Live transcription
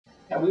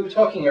we were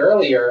talking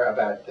earlier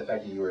about the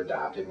fact that you were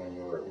adopted when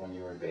you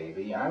were a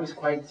baby. I was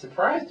quite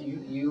surprised.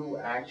 You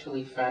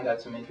actually found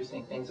out some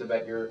interesting things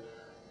about your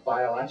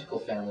biological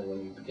family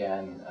when you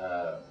began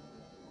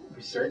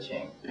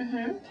researching.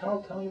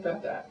 Tell me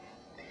about that.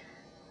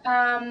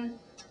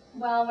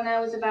 Well, when I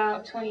was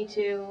about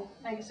 22,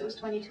 I guess it was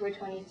 22 or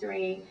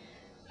 23,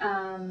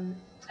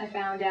 I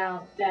found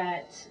out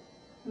that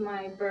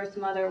my birth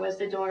mother was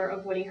the daughter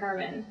of Woody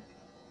Herman.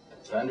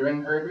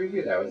 Thundering Herd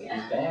Review, that was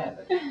his band.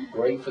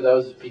 Great for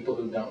those people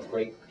who don't,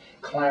 great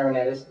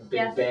clarinetist,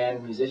 big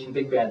band musician,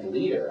 big band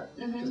leader.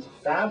 Just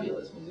a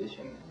fabulous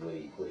musician,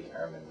 Woody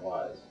Herman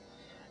was.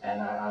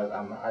 And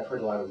I've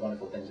heard a lot of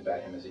wonderful things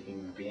about him as a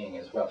human being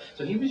as well.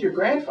 So he was your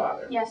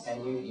grandfather. Yes.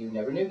 And you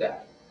never knew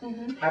that.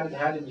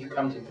 How did you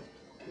come to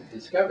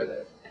discover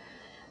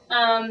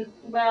that?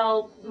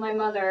 Well, my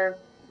mother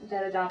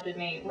that adopted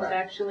me was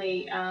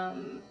actually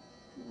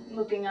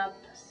looking up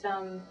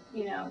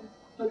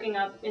looking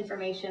up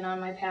information on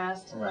my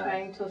past,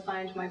 trying to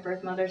find my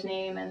birth mother's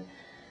name. And,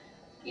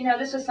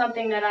 this was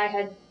something that I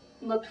had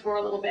looked for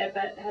a little bit,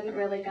 but hadn't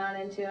really gone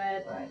into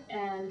it.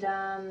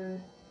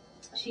 And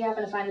she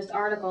happened to find this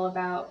article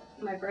about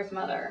my birth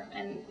mother,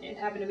 and it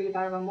happened to be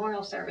about a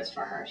memorial service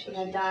for her. She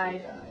had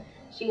died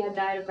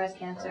of breast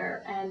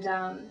cancer. And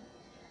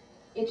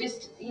it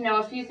just,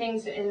 a few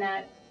things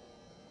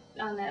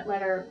on that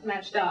letter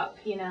matched up,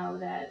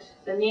 that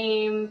the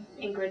name,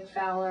 Ingrid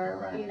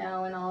Fowler,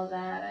 and all of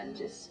that, and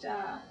just,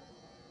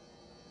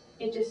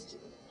 it just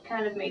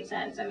kind of made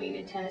sense. I mean,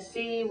 in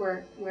Tennessee,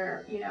 where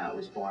I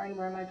was born,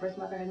 where my birth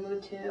mother had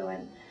moved to,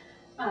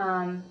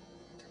 and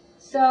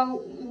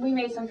so we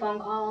made some phone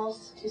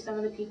calls to some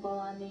of the people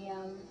on the,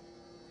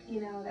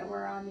 that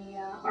were on the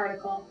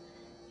article,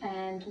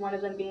 and one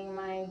of them being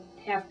my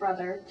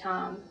half-brother,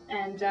 Tom,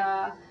 and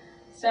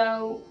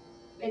so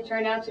it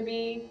turned out to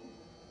be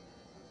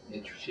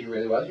she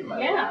really was your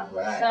mother. Yeah.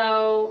 Right.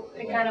 So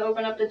it kind of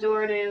opened up the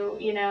door to,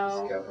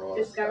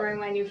 discovering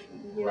my new,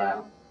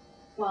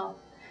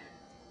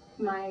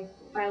 my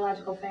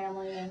biological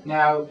family. And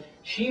now,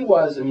 she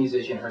was a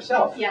musician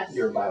herself. Yes.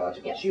 Your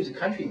biological. Yes. She was a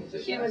country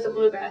musician. She was a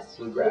bluegrass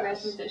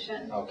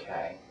musician.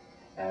 Okay.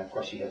 And of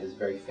course, she had this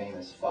very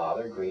famous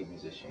father, great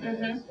musician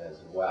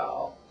as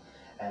well.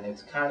 And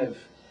it's kind of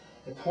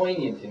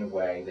poignant in a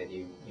way that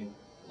you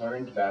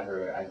learned about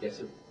her. I guess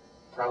it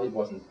probably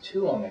wasn't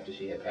too long after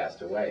she had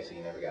passed away, so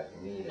you never got to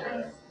meet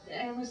her.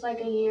 It was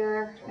like a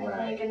year, I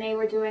think, and they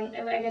were doing,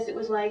 I guess it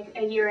was like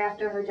a year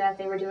after her death,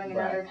 they were doing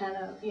another kind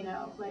of,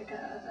 like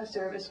a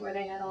service where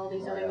they had all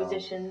these other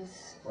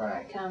musicians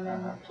come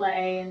and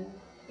play and,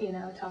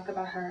 talk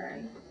about her.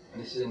 And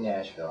this is in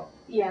Nashville.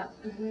 Yeah.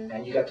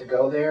 And you got to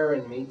go there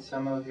and meet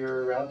some of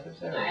your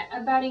relatives there?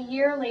 About a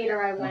year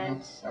later, I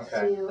went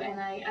and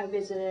I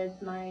visited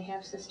my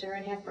half-sister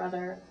and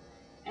half-brother,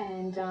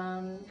 and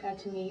got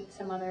to meet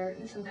some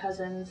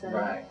cousins, and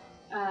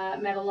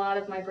met a lot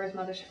of my birth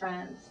mother's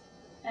friends.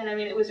 And I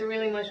mean, it was a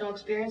really emotional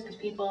experience because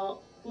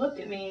people looked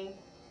at me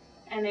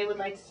and they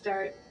would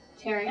start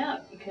tearing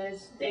up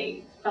because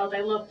they felt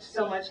I looked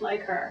so much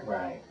like her.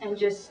 And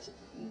just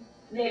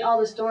all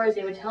the stories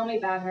they would tell me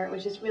about her, it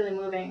was just really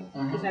moving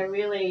because I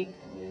really...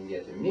 And you didn't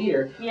get to meet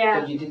her,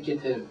 but you did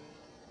get to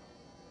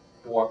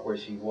walk where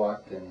she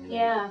walked and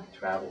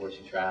travel where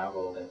she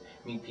traveled and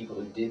meet people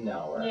who did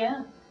know her.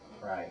 Yeah.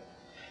 Right.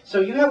 So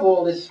you have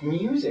all this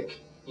music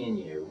in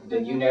you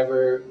that you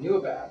never knew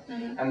about,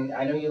 and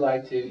I know you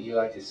like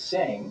to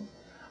sing.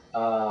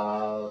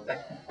 Don't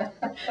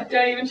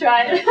even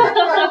try it.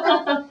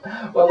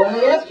 Well, let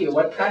me ask you,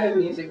 what kind of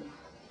music?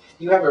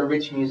 You have a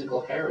rich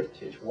musical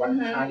heritage. What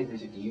kind of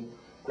music do you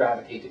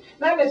gravitate to?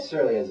 Not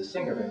necessarily as a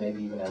singer, but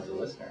maybe even as a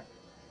listener.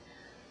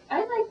 I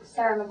like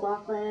Sarah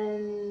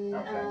McLachlan.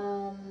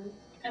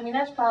 Okay. I mean,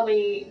 that's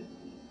probably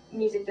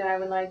music that I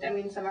would like. I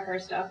mean, some of her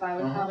stuff I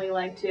would probably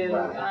like too.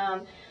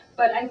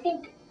 But I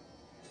think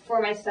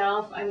for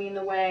myself, I mean,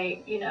 the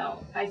way,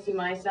 I see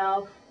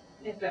myself,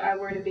 if I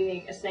were to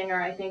be a singer,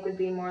 I think would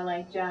be more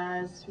like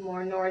jazz,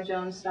 more Norah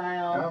Jones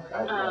style. Oh,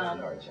 I love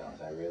Norah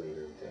Jones. I really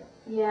do.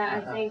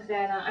 Yeah, I think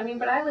that,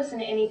 but I listen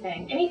to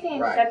anything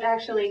except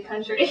actually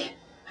country.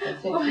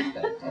 That's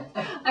interesting.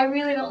 I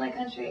really don't like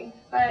country,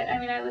 but I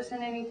mean, I listen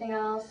to anything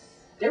else.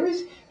 There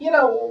is,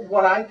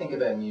 what I think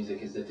about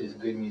music is that there's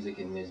good music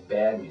and there's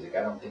bad music.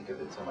 I don't think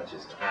of it so much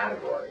as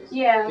categories.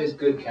 Yeah. There's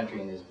good country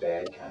and there's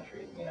bad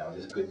country.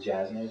 There's good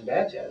jazz and there's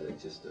bad jazz. It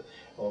just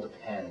all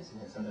depends.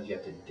 And sometimes you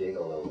have to dig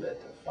a little bit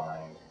to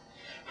find.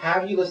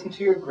 Have you listened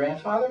to your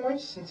grandfather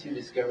much since you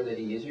discovered that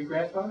he is your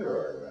grandfather?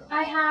 Or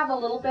I have a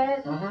little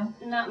bit,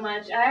 not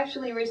much. I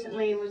actually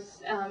recently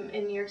was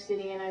in New York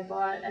City, and I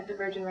bought at the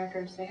Virgin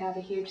Records. They have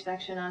a huge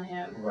section on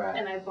him,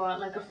 and I bought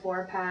like a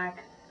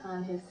 4-pack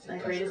on his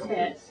greatest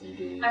hits.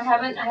 CDs. I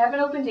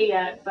haven't opened it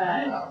yet,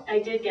 but I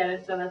did get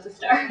it, so that's a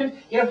start.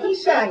 He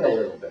sang a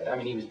little bit. I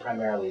mean, he was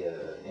primarily an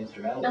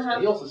instrumentalist,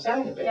 but he also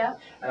sang a bit. Yeah.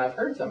 And I've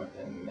heard some of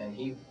him, and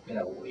he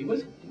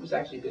was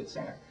actually a good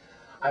singer.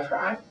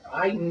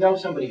 I know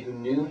somebody who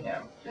knew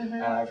him,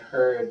 and I've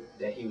heard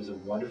that he was a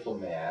wonderful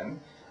man,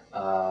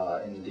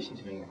 in addition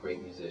to being a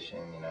great musician,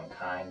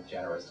 kind,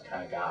 generous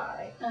kind of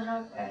guy.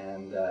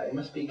 And it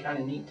must be kind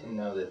of neat to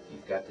know that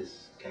you've got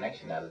this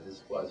connection now that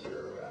this was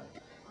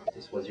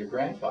your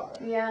grandfather.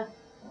 Yeah,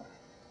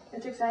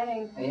 it's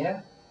exciting.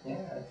 Yeah,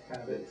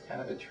 it's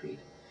kind of a treat.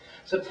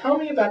 So tell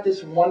me about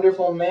this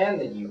wonderful man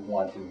that you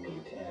want to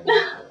meet. And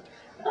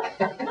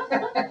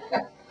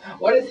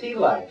what is he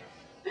like?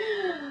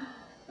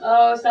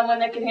 Oh, someone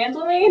that can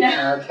handle me?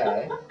 No.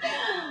 Okay.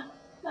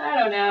 I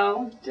don't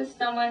know. Just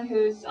someone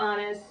who's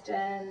honest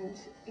and,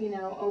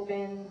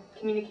 open.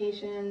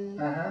 Communication.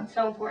 It's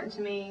so important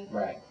to me.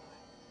 Right.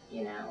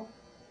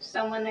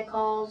 Someone that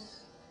calls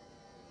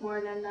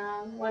more than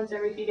once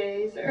every few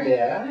days. Or,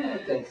 yeah, I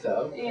think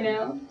so.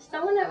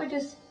 Someone that would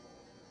just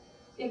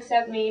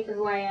accept me for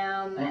who I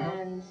am,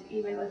 and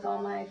even with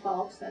all my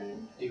faults.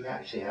 And do you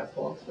actually have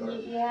faults? Or?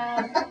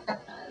 Yeah.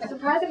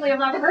 Surprisingly, I'm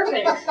not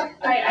perfect.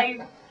 I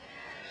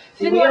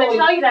didn't want to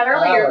tell you that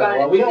earlier, but...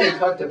 Well, we only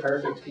talk to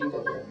perfect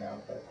people here now,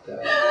 but...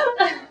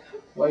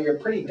 well, you're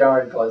pretty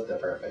darn close to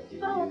perfect.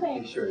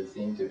 You sure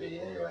seem to be,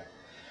 anyway.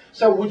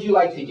 So, would you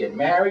like to get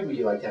married? Would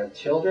you like to have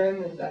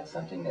children? Is that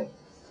something that's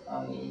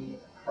on the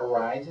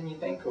horizon, you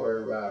think,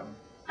 or...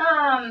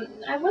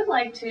 I would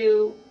like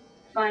to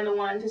find the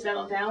one to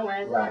settle down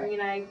with. Right. I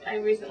mean, I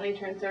recently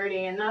turned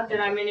 30, and not that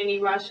I'm in any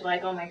rush,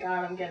 like, oh my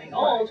God, I'm getting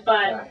old,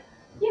 but,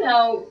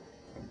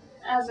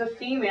 as a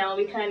female,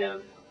 we kind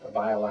of... A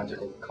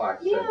biological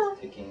clock starts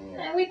ticking.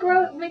 And we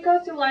go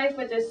through life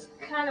with this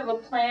kind of a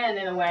plan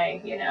in a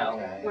way,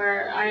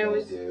 where I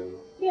always do.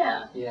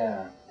 Yeah.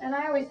 Yeah. And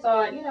I always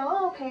thought,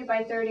 okay,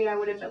 by 30 I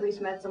would have at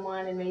least met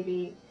someone, and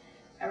maybe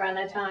around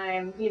that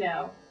time,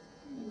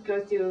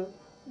 go through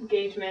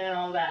engagement and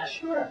all that.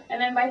 Sure. And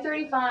then by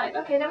 35,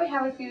 okay, then we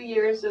have a few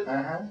years of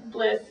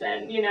bliss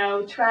and,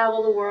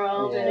 travel the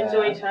world and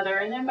enjoy each other.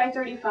 And then by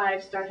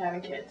 35, start having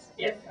kids.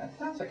 That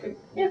sounds like a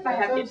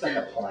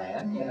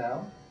plan,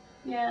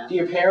 Yeah. Do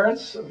your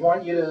parents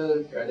want you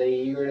to, are they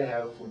eager to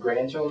have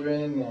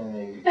grandchildren, and are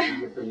they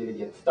eager for you to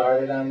get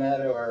started on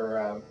that,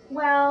 or?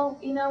 Well,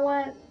 you know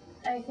what?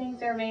 I think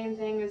their main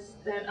thing is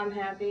that I'm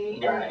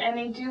happy. Right. And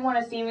they do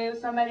want to see me with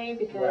somebody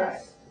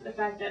because the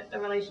fact that the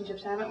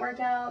relationships haven't worked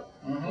out,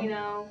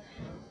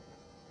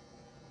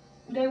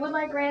 they would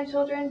like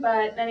grandchildren,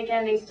 but then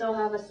again, they still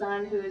have a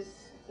son who's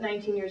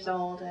 19 years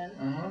old, and,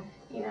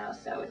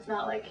 so it's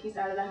not like he's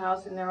out of the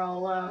house and they're all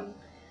alone.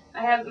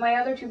 I have, my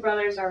other two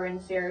brothers are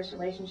in serious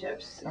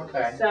relationships.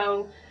 Okay.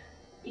 So,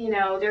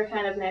 they're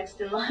kind of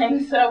next in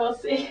line, so we'll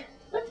see.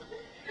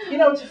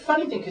 It's a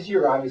funny thing, because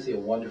you're obviously a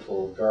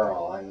wonderful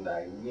girl, and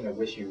I,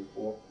 wish you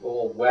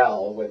all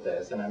well with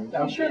this, and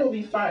I'm sure it'll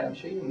be fine. I'm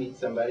sure you'll meet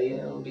somebody, and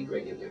it'll be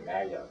great. You'll get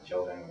married, you'll have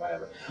children,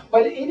 whatever.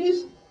 But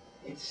it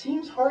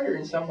seems harder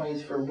in some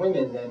ways for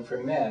women than for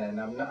men, and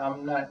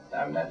I'm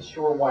not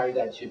sure why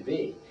that should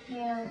be.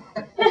 Yeah.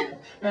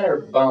 Men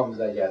are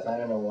bums, I guess. I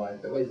don't know why.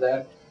 But is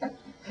that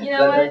is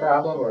that their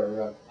problem,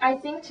 or? I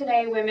think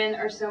today women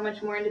are so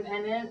much more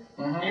independent,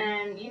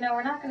 and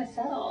we're not going to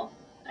settle.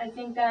 I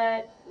think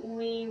that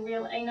we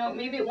really,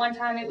 maybe at one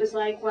time it was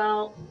like,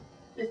 well,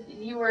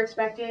 you were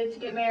expected to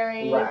get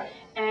married,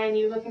 and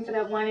you're looking for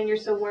that one, and you're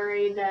so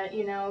worried that,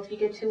 if you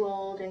get too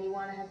old and you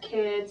want to have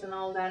kids and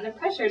all that, and the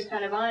pressure is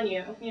kind of on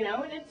you,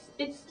 and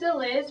it still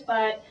is,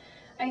 but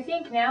I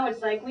think now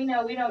it's like, we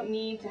know we don't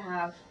need to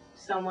have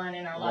someone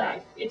in our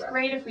life. It's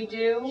great if we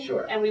do,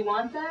 and we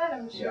want that,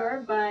 I'm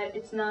sure, but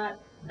it's not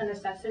a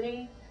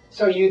necessity.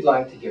 So you'd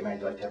like to get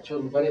married, you'd like to have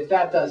children, but if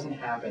that doesn't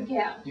happen,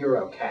 you're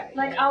okay.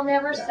 Like, I'll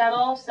never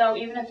settle, so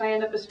even if I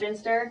end up a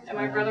spinster, and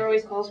my brother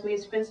always calls me a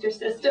spinster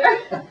sister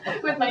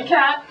with my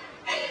cat,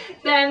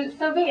 then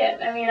so be it.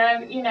 I mean,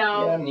 You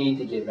don't need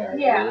to get married.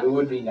 Yeah. It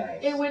would be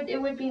nice.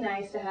 It would be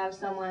nice to have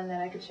someone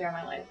that I could share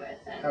my life with.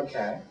 And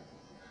okay.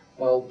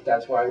 Well,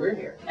 that's why we're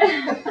here.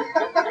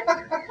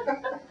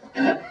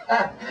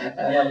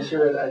 And I'm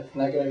sure that's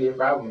not going to be a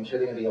problem. I'm sure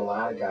there are going to be a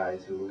lot of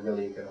guys who are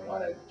really going to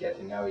want to get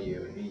to know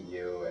you and meet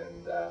you,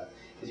 and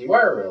because you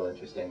are a real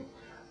interesting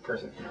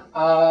person.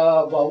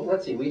 Well,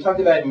 let's see. We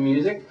talked about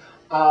music,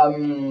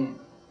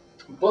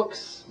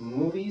 books,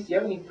 movies. Do you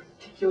have any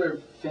particular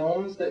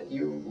films that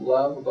you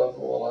love above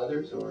all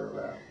others,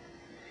 or?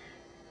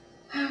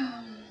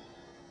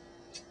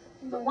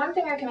 The one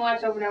thing I can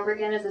watch over and over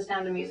again is The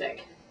Sound of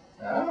Music.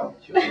 Oh,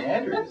 Julie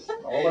Andrews,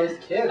 all those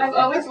kids. I've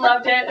always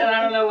loved it, and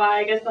I don't know why.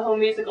 I guess the whole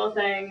musical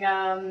thing,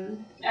 I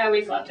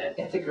always loved it.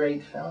 It's a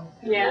great film.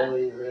 It yeah.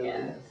 really, really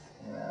is.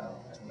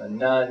 The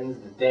nuns,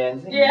 the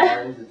dancing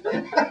nuns.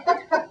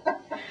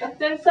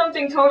 Then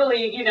something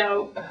totally,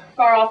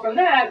 far off from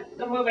that,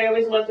 the movie I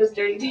always loved was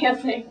Dirty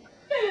Dancing.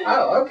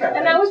 Oh, okay.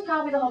 And that was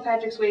probably the whole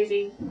Patrick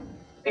Swayze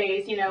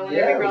phase, when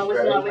every girl was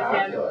in love with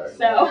him.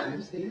 So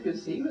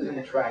he was an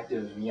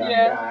attractive young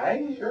guy.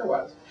 He sure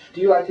was.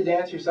 Do you like to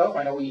dance yourself?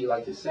 I know you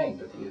like to sing,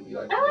 but do you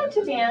like to dance? I like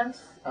to dance.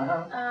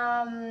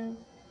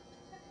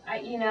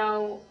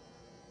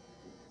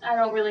 I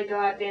don't really go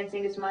out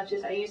dancing as much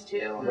as I used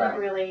to. I'm not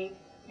really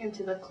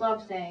into the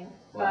club thing,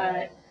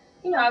 but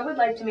I would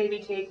like to maybe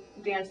take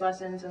dance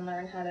lessons and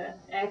learn how to,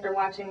 after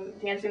watching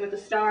Dancing with the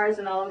Stars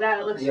and all of that,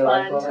 it looks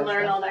fun to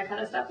learn all that kind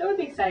of stuff. That would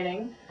be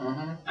exciting.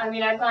 I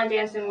mean, I've gone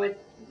dancing with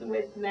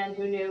men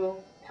who knew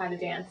how to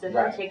dance and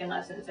have taken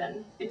lessons,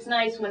 and it's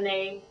nice when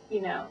they,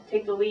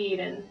 take the lead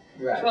and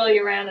twirl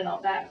you around and all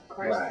that. Of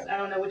course, I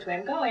don't know which way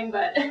I'm going,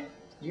 but...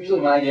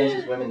 Usually when I dance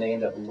with women, they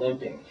end up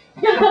limping.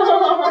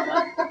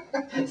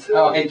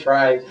 So I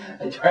try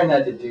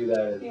not to do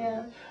that.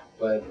 Yeah.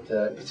 But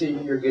so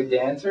you're a good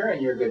dancer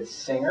and you're a good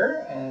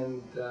singer,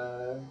 and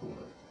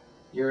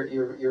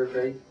you're a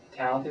very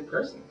talented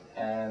person.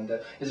 And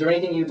is there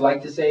anything you'd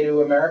like to say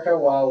to America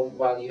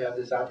while you have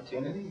this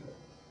opportunity?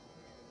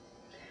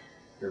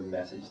 Your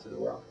message to the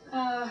world?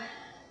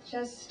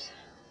 Just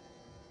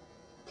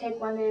take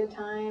one day at a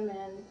time,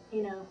 and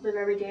live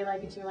every day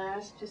like it's your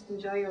last. Just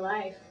enjoy your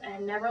life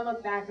and never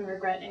look back and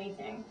regret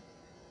anything.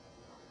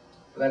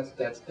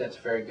 That's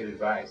very good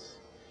advice.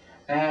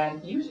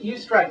 And you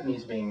strike me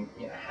as being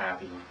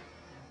happy,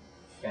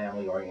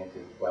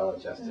 family-oriented,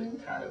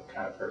 well-adjusted kind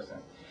of person.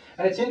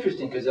 And it's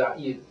interesting because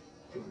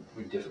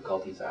with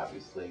difficulties,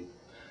 obviously,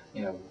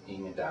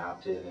 being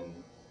adopted,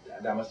 and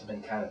that must have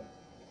been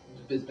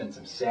there's been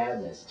some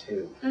sadness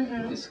too,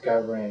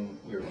 discovering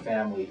your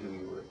family who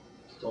you were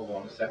so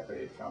long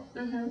separated from.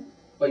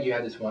 But you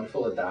had this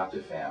wonderful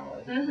adoptive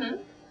family,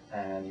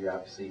 and you're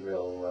obviously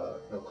real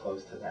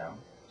close to them.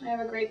 I have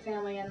a great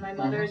family, and my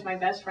mother is my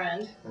best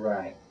friend.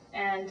 Right.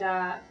 And,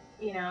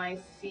 I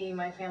see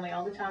my family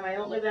all the time. I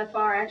don't live that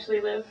far. I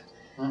actually live,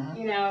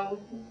 a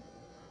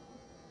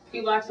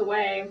few blocks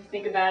away.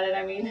 Think about it.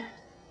 I mean,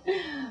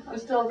 I'm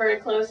still very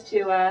close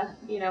to,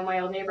 my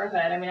old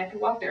neighborhood. I mean, I could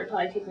walk there. It'd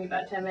probably take me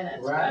about 10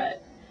 minutes. Right.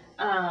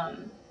 But,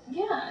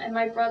 yeah, and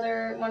my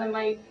brother,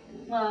 my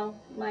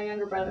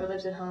younger brother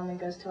lives at home and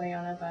goes to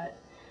Iona, but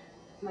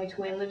my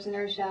twin lives in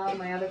Rochelle.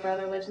 My other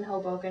brother lives in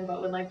Hoboken,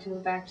 but would like to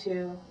move back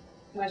to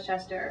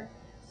Westchester.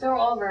 So we're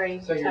all very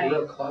tight. So you're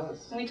real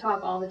close. We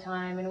talk all the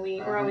time, and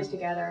we're always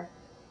together.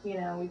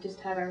 We just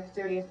had our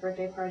 30th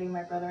birthday party,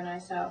 my brother and I,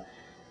 so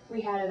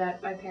we had it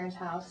at my parents'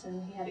 house,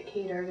 and he had it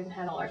catered and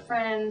had all our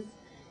friends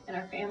and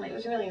our family. It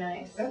was really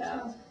nice. That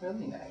sounds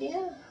really nice.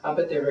 Yeah. I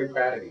bet they're very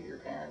proud of you, your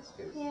parents,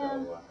 too.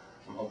 Yeah. So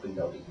I'm hoping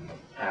they'll be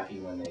happy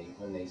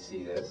when they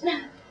see this.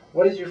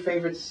 What is your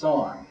favorite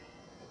song?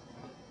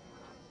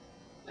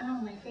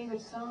 Oh, my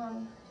favorite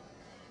song.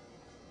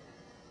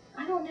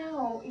 I don't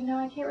know.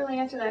 I can't really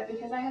answer that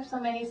because I have so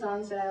many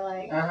songs that I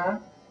like.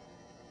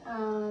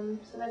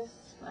 So that's,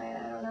 I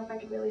don't know if I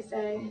could really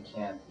say. You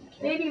can't.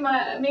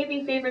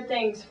 Maybe Favorite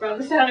Things from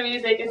The Sound of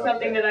Music is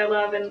something that I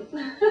love, and...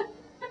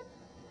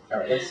 All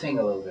right, let's sing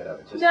a little bit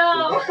of it.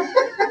 No.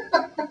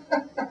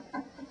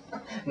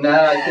 No,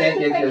 I can't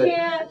get you.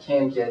 I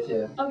can't get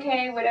you.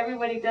 Okay, what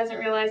everybody doesn't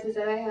realize is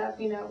that I have,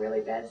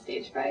 really bad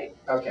stage fright.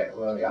 Okay,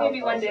 well,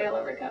 maybe one day I'll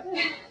overcome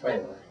it. Wait a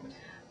minute.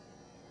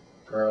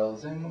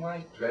 Girls in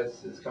white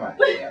dresses, come on,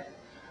 yeah.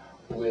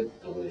 With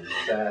blue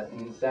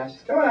satin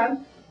sashes, come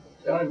on.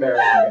 Don't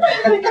embarrass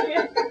me.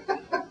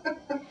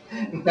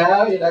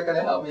 No, you're not going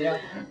to help me out.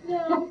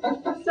 No,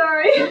 I'm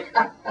sorry.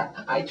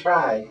 I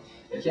tried.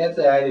 You can't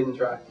say I didn't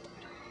try.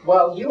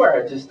 Well, you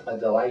are just a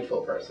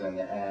delightful person,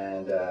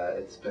 and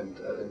it's been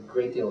a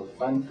great deal of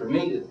fun for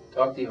me to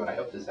talk to you, and I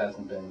hope this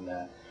hasn't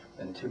been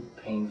too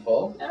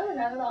painful. No,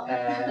 not at all.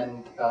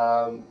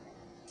 And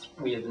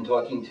we have been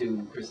talking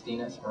to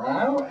Kristina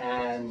Sperano,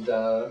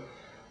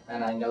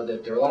 and I know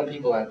that there are a lot of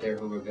people out there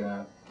who are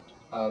going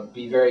to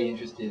be very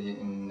interested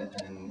in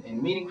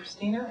meeting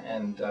Kristina,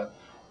 and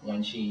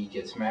when she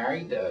gets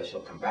married,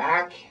 she'll come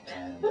back,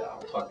 and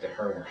I'll talk to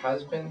her and her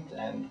husband,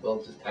 and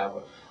we'll just have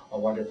a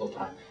wonderful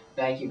time.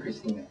 Thank you,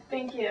 Kristina.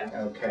 Thank you.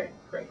 Okay,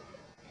 great.